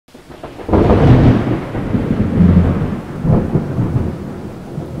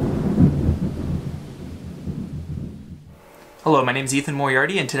Hello, my name is Ethan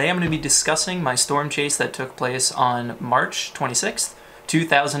Moriarty, and today I'm going to be discussing my storm chase that took place on March 26th,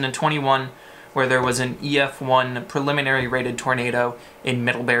 2021, where there was an EF1 preliminary rated tornado in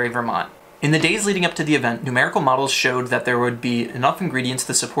Middlebury, Vermont. In the days leading up to the event, numerical models showed that there would be enough ingredients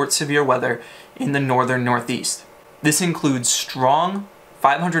to support severe weather in the northern northeast. This includes strong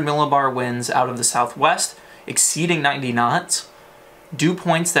 500 millibar winds out of the southwest, exceeding 90 knots, dew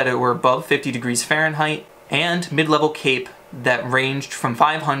points that were above 50 degrees Fahrenheit, and mid-level CAPE that ranged from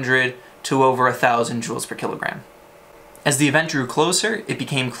 500 to over 1,000 joules per kilogram. As the event drew closer, it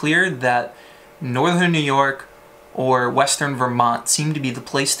became clear that northern New York or western Vermont seemed to be the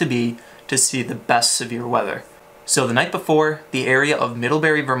place to be to see the best severe weather. So the night before, the area of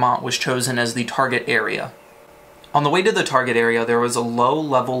Middlebury, Vermont was chosen as the target area. On the way to the target area, there was a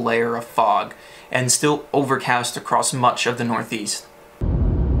low-level layer of fog and still overcast across much of the northeast.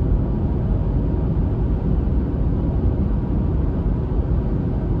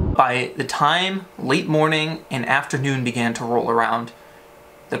 By the time late morning and afternoon began to roll around,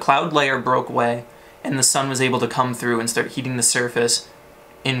 the cloud layer broke away and the sun was able to come through and start heating the surface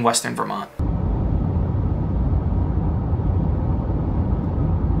in western Vermont.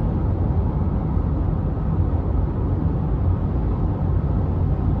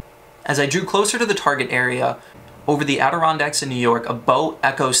 As I drew closer to the target area, over the Adirondacks in New York, a bow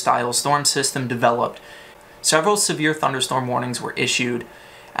echo style storm system developed. Several severe thunderstorm warnings were issued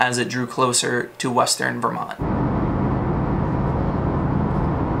as it drew closer to western Vermont.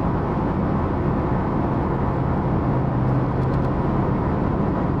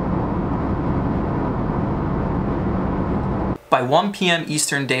 By 1 p.m.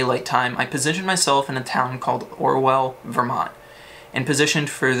 Eastern Daylight Time, I positioned myself in a town called Orwell, Vermont, and positioned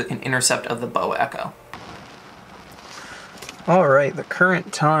for an intercept of the bow echo. Alright, the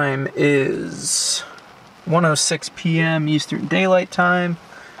current time is 1:06 p.m. Eastern Daylight Time.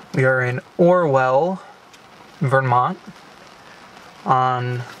 We are in Orwell, Vermont,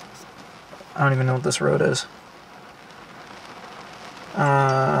 on, I don't even know what this road is,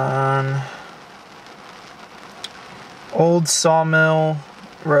 on Old Sawmill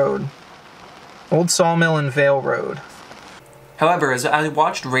Road, Old Sawmill and Vale Road. However, as I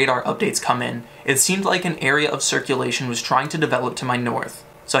watched radar updates come in, it seemed like an area of circulation was trying to develop to my north,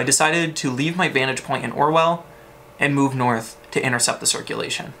 so I decided to leave my vantage point in Orwell and move north to intercept the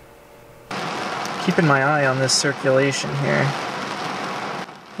circulation. Keeping my eye on this circulation here,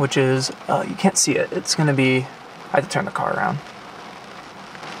 which is, you can't see it, it's going to be, I have to turn the car around.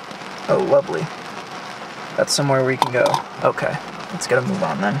 Oh, lovely. That's somewhere we can go. Okay, let's get a move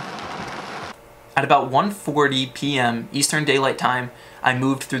on then. At about 1:40 p.m. Eastern Daylight Time, I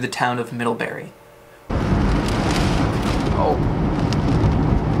moved through the town of Middlebury. Oh.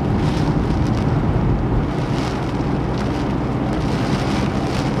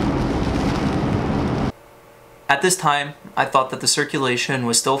 At this time, I thought that the circulation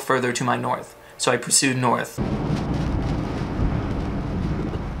was still further to my north, so I pursued north.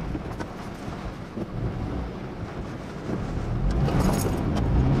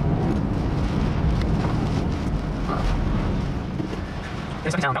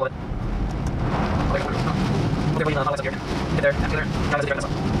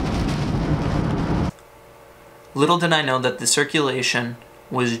 Little did I know that the circulation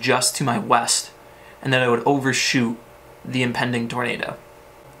was just to my west, and that I would overshoot the impending tornado.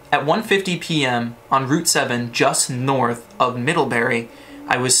 At 1:50 p.m. on Route 7, just north of Middlebury,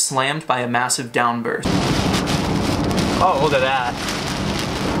 I was slammed by a massive downburst. Oh, look at that.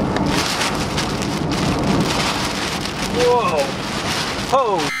 Whoa!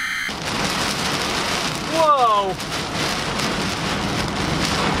 Oh! Whoa!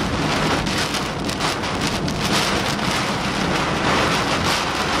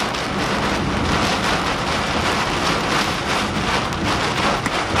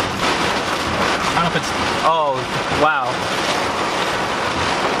 I don't know if it's... Oh, wow.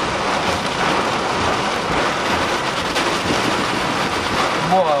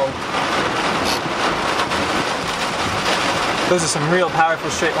 Whoa. Those are some real powerful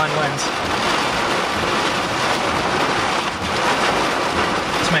straight line winds.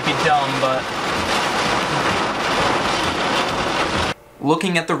 This might be dumb, but...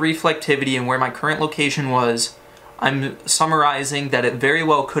 Looking at the reflectivity and where my current location was, I'm summarizing that it very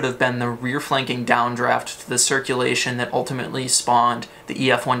well could have been the rear flanking downdraft to the circulation that ultimately spawned the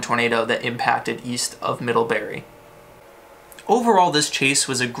EF1 tornado that impacted east of Middlebury. Overall, this chase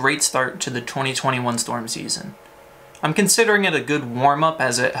was a great start to the 2021 storm season. I'm considering it a good warm-up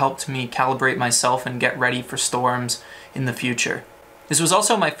as it helped me calibrate myself and get ready for storms in the future. This was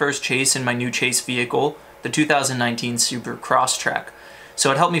also my first chase in my new chase vehicle, the 2019 Super Crosstrek.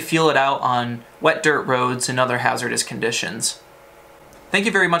 So it helped me feel it out on wet dirt roads and other hazardous conditions. Thank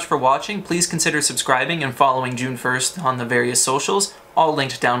you very much for watching. Please consider subscribing and following June 1st on the various socials, all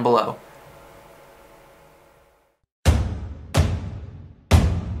linked down below.